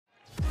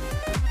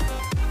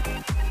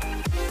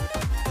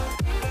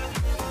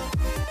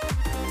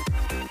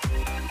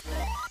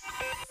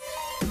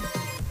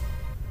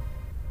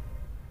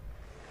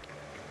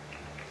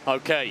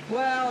Okay,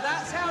 well,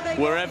 that's how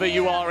they wherever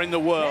you are in the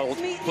world,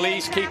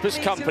 please keep us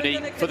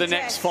company for the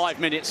next 5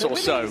 minutes or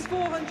so.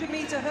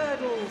 400-meter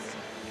hurdles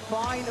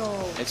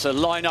final. It's a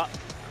lineup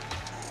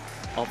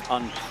of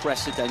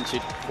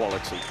unprecedented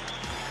quality.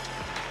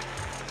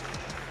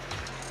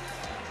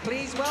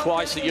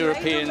 Twice a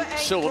European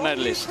silver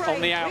medalist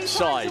on the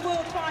outside.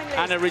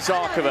 Anna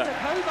Ryzarkova,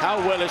 how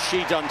well has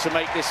she done to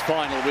make this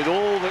final with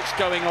all that's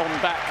going on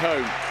back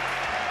home?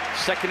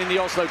 Second in the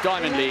Oslo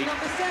Diamond League,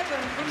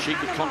 she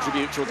could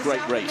contribute to a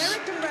great race.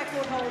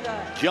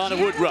 Gianna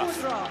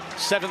Woodruff,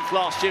 7th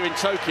last year in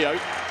Tokyo.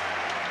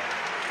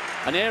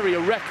 An area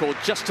record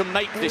just to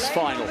make this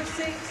final.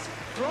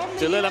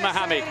 Dalila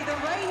Muhammad,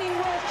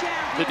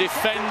 the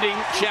defending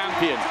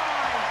champion,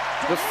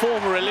 the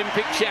former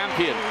Olympic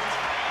champion,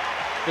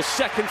 the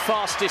 2nd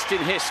fastest in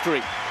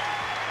history.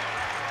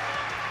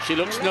 She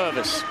looks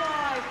nervous.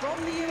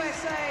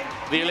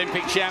 The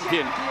Olympic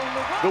champion,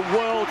 the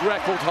world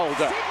record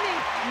holder.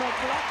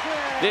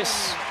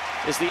 This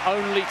is the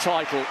only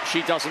title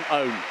she doesn't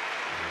own.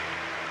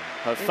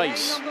 Her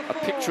face, a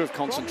picture of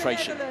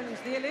concentration.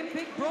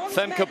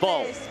 Femke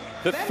Bol,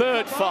 the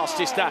 3rd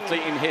fastest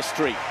athlete in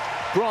history.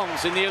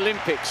 Bronze in the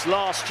Olympics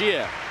last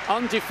year.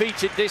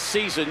 Undefeated this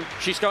season,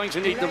 she's going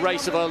to need the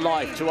race of her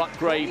life to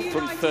upgrade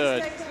from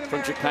 3rd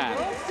from Japan.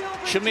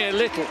 Shamir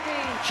Little,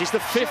 she's the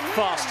 5th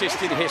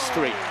fastest in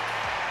history.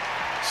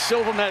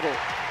 Silver medal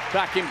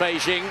back in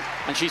Beijing,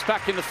 and she's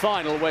back in the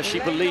final where she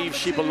believes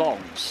she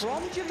belongs.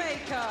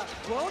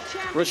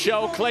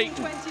 Rochelle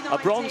Clayton, a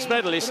bronze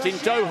medalist in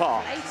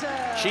Doha.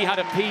 She had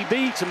a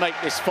PB to make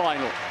this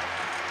final.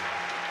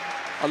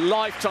 A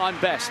lifetime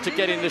best to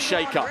get in the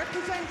shake-up.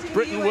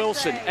 Britton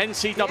Wilson,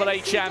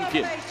 NCAA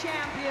champion.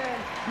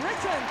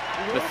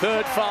 The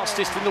 3rd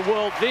fastest in the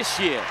world this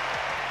year.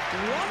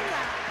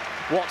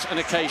 What an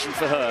occasion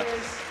for her.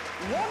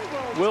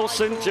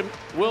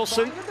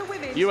 Wilson,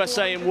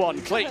 USA in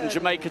 1, Clayton,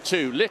 Jamaica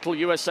 2, Little,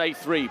 USA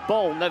 3,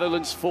 Bol,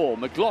 Netherlands 4,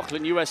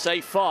 McLaughlin,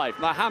 USA 5,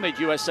 Muhammad,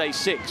 USA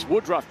 6,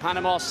 Woodruff,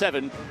 Panama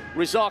 7,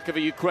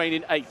 Ryzarkova, Ukraine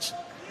in 8.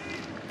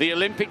 The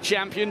Olympic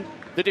champion,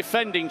 the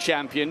defending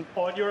champion,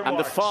 and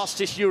the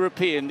fastest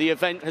European the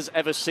event has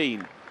ever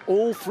seen.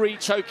 All 3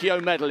 Tokyo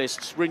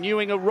medalists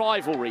renewing a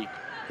rivalry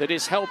that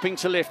is helping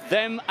to lift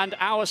them and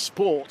our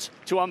sport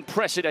to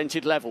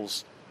unprecedented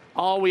levels.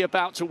 Are we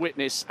about to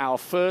witness our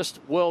first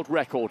world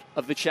record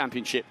of the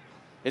championship?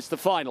 It's the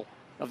final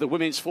of the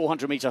women's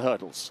 400-meter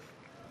hurdles.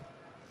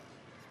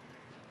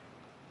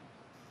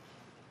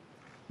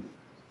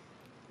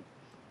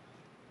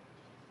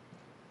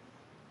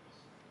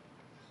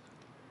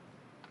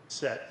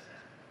 Set.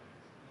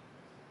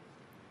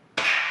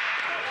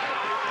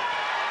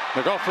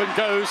 McLaughlin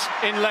goes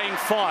in lane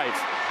 5.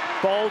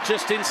 Bol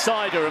just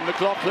inside her, and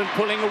McLaughlin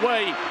pulling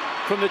away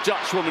from the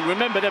Dutch woman.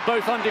 Remember, they're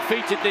both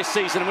undefeated this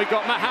season, and we've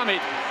got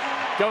Muhammad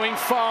going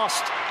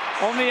fast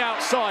on the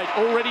outside,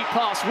 already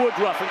past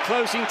Woodruff and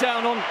closing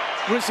down on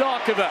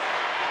Ryzarkova.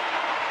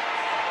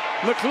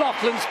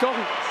 McLaughlin's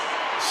gone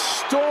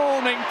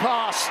storming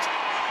past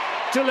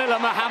Dalila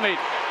Muhammad.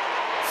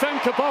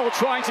 Femke Bol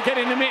trying to get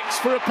in the mix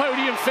for a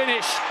podium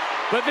finish,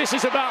 but this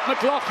is about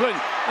McLaughlin,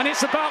 and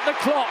it's about the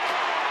clock.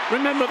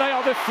 Remember, they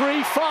are the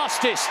 3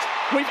 fastest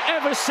we've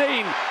ever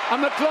seen,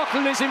 and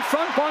McLaughlin is in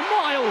front by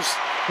miles.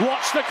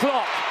 Watch the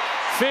clock.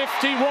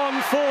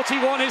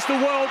 51:41 is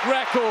the world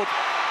record.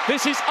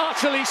 This is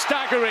utterly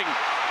staggering.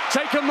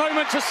 Take a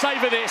moment to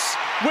savour this.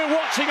 We're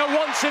watching a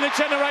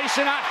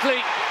once-in-a-generation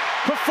athlete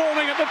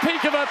performing at the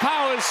peak of her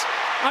powers,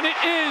 and it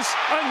is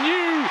a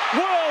new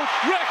world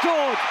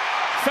record.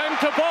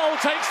 Femke Bol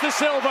takes the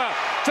silver,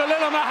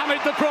 Dalila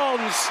Muhammad the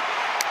bronze.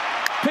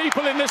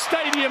 People in the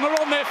stadium are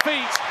on their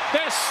feet.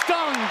 They're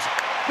stunned.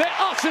 They're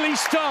utterly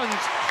stunned,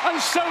 and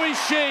so is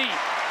she.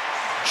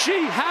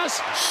 She has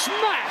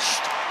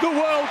smashed the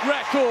world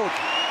record.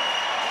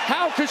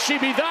 How could she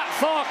be that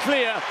far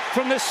clear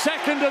from the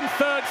 2nd and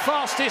 3rd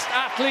fastest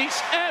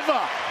athletes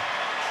ever?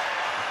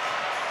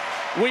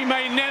 We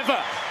may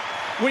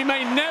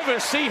never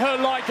see her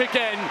like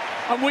again,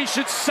 and we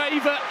should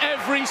savour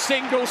every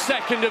single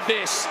second of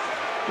this.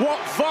 What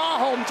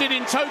Warholm did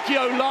in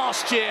Tokyo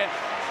last year,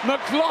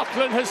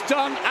 McLaughlin has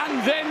done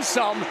and then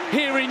some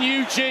here in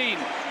Eugene.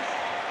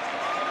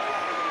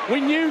 We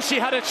knew she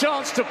had a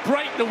chance to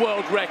break the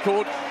world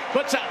record,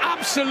 but to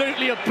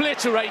absolutely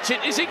obliterate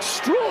it is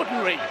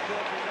extraordinary.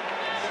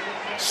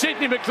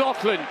 Sydney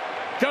McLaughlin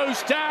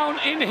goes down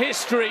in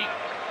history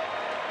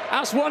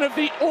as one of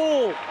the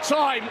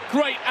all-time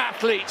great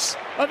athletes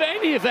of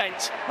any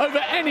event, over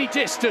any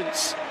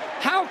distance.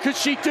 How could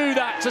she do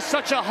that to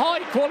such a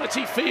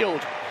high-quality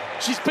field?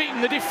 She's beaten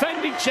the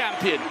defending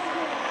champion.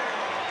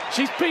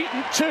 She's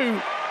beaten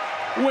 2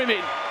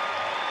 women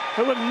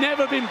who have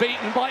never been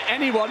beaten by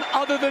anyone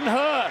other than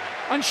her,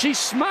 and she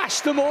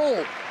smashed them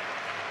all.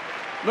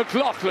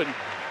 McLaughlin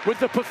with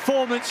the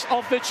performance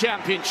of the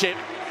championship,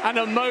 and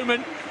a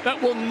moment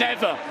that will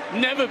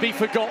never be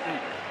forgotten.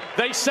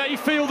 They say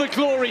feel the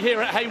glory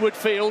here at Hayward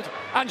Field,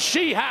 and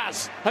she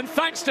has, and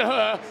thanks to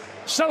her,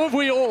 so have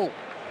we all.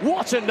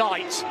 What a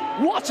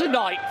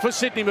night for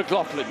Sydney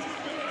McLaughlin.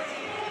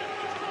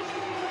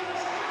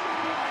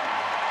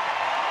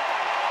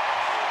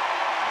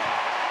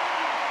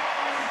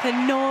 The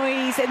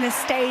noise in the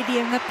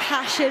stadium, the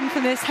passion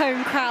from this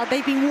home crowd.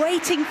 They've been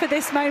waiting for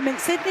this moment.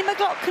 Sydney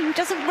McLaughlin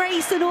doesn't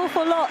race an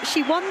awful lot.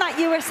 She won that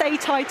USA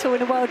title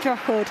in a world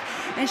record.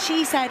 And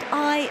she said,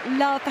 I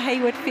love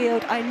Hayward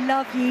Field. I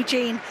love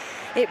Eugene.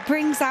 It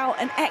brings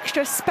out an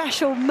extra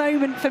special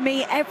moment for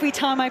me every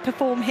time I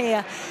perform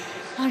here.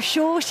 I'm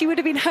sure she would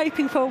have been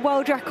hoping for a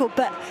world record,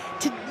 but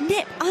to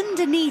nip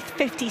underneath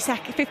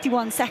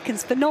 51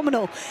 seconds,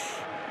 phenomenal.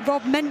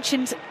 Rob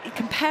mentioned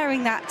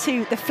comparing that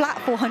to the flat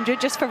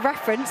 400, just for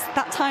reference,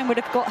 that time would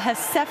have got her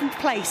 7th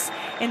place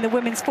in the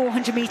women's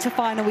 400-metre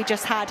final we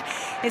just had.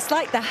 It's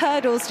like the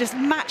hurdles just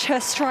match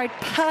her stride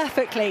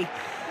perfectly.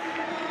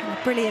 And a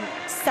brilliant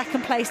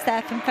 2nd place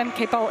there from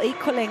Femke Bol,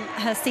 equaling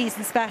her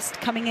season's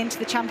best coming into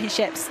the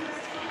championships.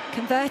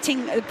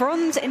 Converting the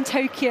bronze in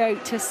Tokyo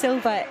to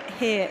silver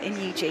here in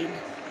Eugene.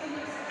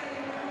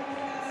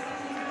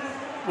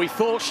 We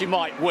thought she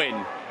might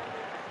win,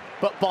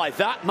 but by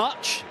that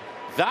much?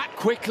 That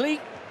quickly?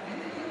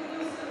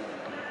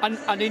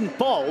 And in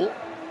Bol,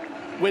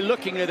 we're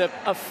looking at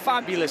a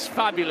fabulous,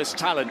 fabulous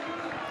talent.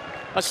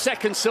 A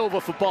 2nd silver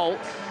for Bol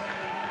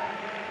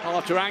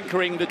after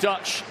anchoring the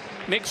Dutch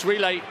mixed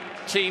relay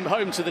team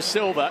home to the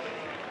silver.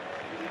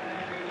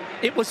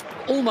 It was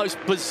almost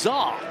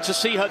bizarre to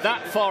see her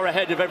that far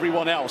ahead of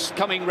everyone else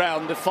coming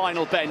round the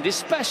final bend,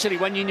 especially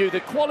when you knew the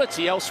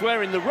quality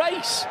elsewhere in the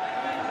race.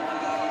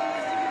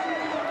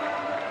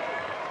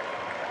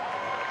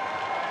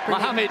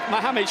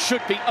 Mohammed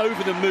should be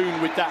over the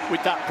moon with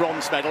that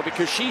bronze medal,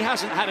 because she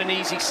hasn't had an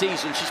easy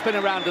season. She's been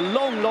around a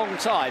long, long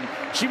time.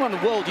 She won the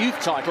World Youth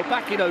title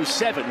back in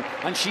 '07,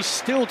 and she's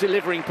still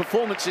delivering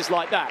performances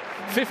like that.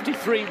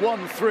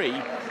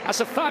 53.13. That's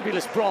a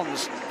fabulous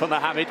bronze for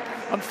Mohammed,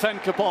 and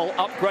Femke Bol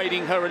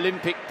upgrading her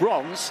Olympic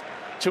bronze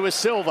to a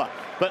silver.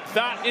 But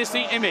that is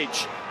the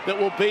image that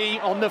will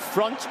be on the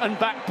front and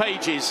back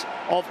pages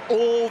of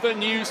all the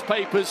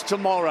newspapers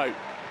tomorrow.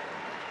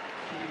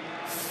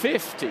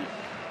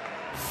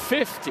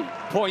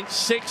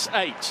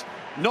 50.68,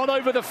 not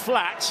over the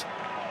flat,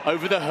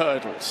 over the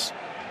hurdles.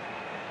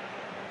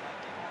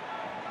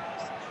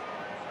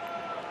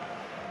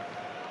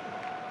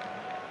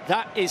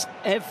 That is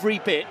every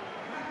bit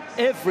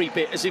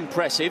as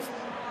impressive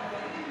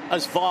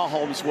as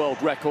Warholm's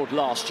world record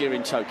last year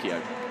in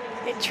Tokyo.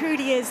 It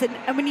truly is,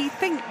 and when you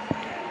think,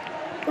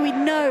 we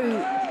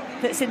know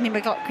that Sydney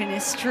McLaughlin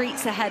is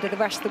streets ahead of the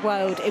rest of the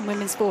world in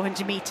women's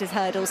 400 metres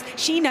hurdles.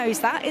 She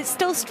knows that. It's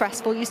still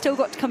stressful. You still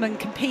got to come and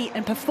compete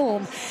and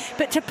perform.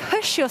 But to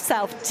push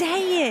yourself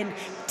day in,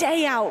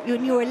 day out,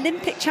 when you're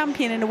Olympic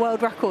champion in a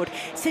world record,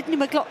 Sydney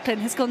McLaughlin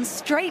has gone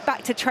straight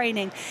back to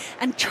training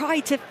and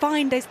tried to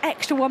find those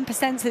extra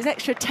 1%, those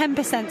extra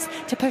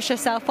 10% to push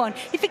herself on.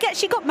 You forget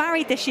she got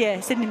married this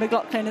year, Sydney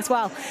McLaughlin, as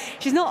well.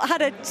 She's not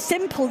had a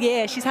simple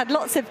year. She's had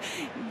lots of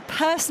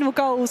personal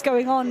goals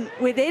going on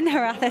within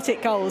her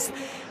athletic goals,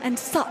 and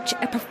such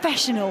a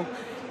professional,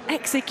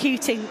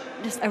 executing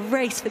just a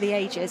race for the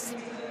ages.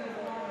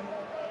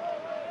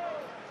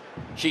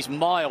 She's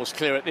miles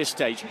clear at this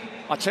stage.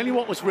 I tell you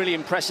what was really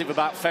impressive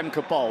about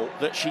Femke Bol,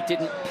 that she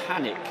didn't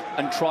panic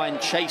and try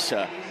and chase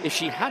her. If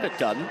she had it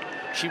done,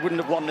 she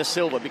wouldn't have won the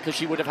silver, because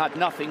she would have had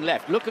nothing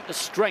left. Look at the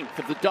strength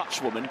of the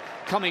Dutch woman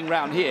coming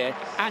round here,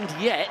 and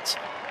yet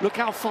look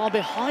how far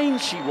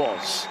behind she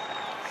was.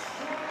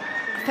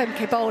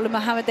 Femke Bol and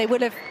Mohammed, they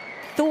would have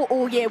thought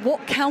all year,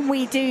 what can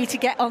we do to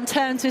get on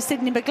terms with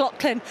Sydney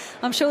McLaughlin?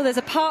 I'm sure there's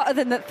a part of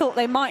them that thought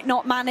they might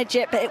not manage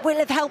it, but it will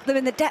have helped them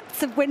in the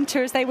depths of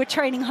winter as they were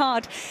training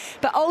hard.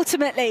 But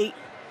ultimately,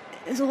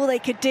 all they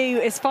could do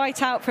is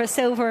fight out for a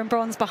silver and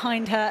bronze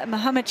behind her.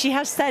 Mohammed, she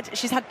has said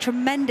she's had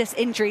tremendous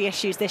injury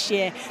issues this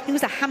year. I think it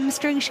was a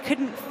hamstring. She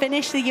couldn't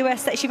finish the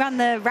USA. She ran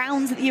the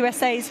rounds at the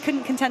USA's,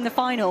 couldn't contend the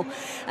final.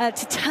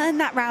 To turn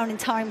that round in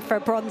time for a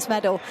bronze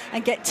medal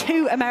and get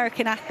 2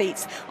 American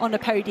athletes on a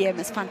podium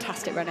is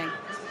fantastic running.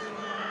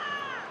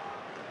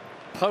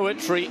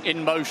 Poetry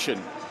in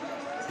motion.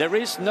 There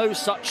is no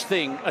such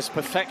thing as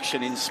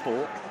perfection in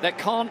sport. There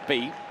can't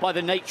be, by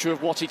the nature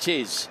of what it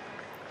is.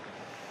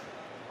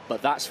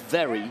 But that's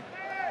very,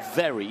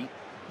 very,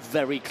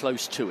 very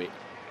close to it.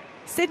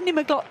 Sydney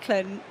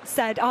McLaughlin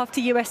said after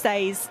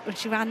USA's, when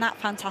she ran that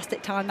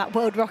fantastic time, that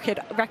world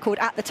record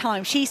at the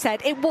time, she said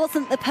it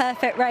wasn't the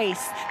perfect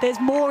race. There's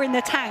more in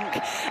the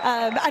tank.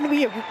 And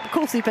we, of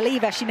course, we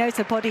believe her. She knows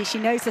her body. She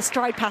knows her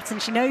stride pattern.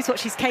 She knows what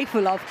she's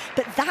capable of.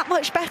 But that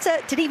much better?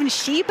 Did even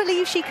she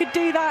believe she could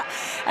do that?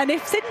 And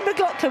if Sydney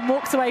McLaughlin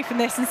walks away from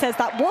this and says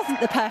that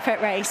wasn't the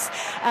perfect race,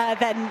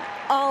 then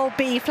I'll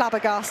be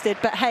flabbergasted.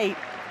 But hey,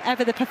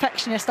 ever the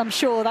perfectionist, I'm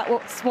sure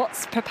that's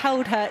what's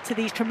propelled her to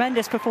these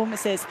tremendous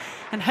performances,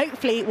 and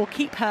hopefully will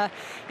keep her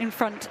in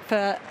front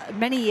for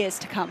many years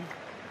to come.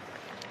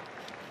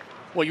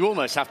 Well, you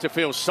almost have to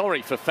feel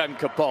sorry for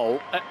Femke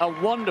Bol. A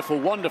wonderful,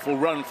 wonderful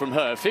run from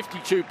her,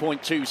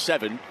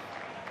 52.27.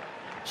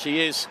 She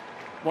is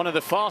one of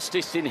the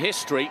fastest in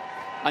history,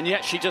 and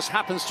yet she just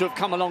happens to have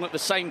come along at the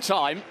same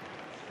time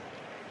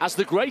as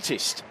the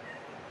greatest.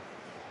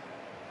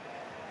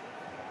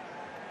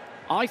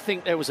 I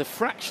think there was a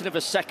fraction of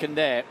a second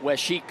there where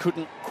she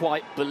couldn't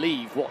quite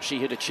believe what she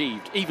had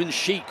achieved. Even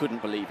she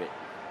couldn't believe it.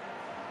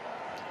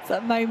 It's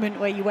that moment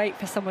where you wait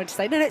for someone to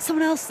say, no,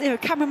 someone else, you know,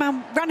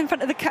 cameraman ran in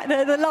front of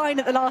the line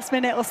at the last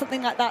minute or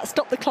something like that,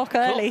 stop the clock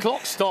early.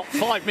 Clock stopped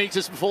 5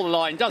 metres before the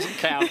line, doesn't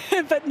count.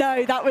 But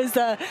no, that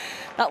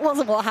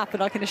wasn't what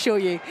happened, I can assure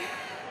you.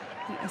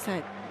 It's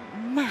a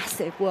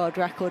massive world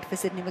record for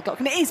Sydney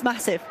McLaughlin. It is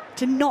massive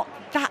to knock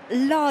that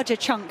larger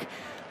chunk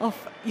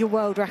off your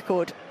world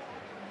record.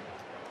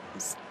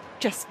 It's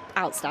just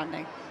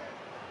outstanding.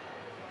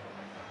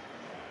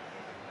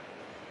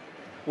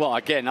 Well,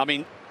 again, I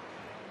mean,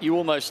 you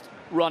almost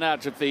run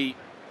out of the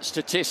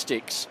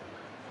statistics.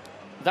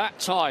 That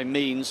time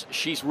means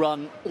she's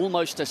run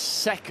almost a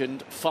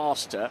second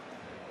faster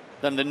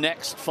than the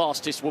next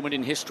fastest woman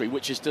in history,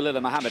 which is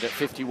Dalilah Muhammad at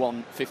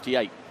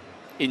 51.58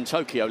 in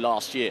Tokyo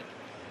last year.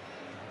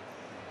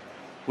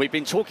 We've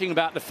been talking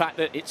about the fact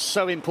that it's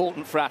so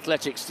important for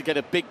athletics to get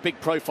a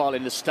big profile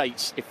in the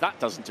States. If that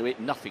doesn't do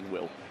it, nothing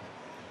will.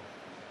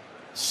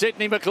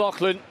 Sydney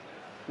McLaughlin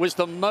was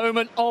the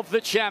moment of the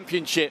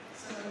championship.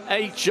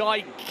 A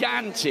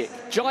gigantic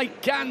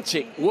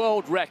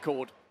world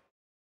record.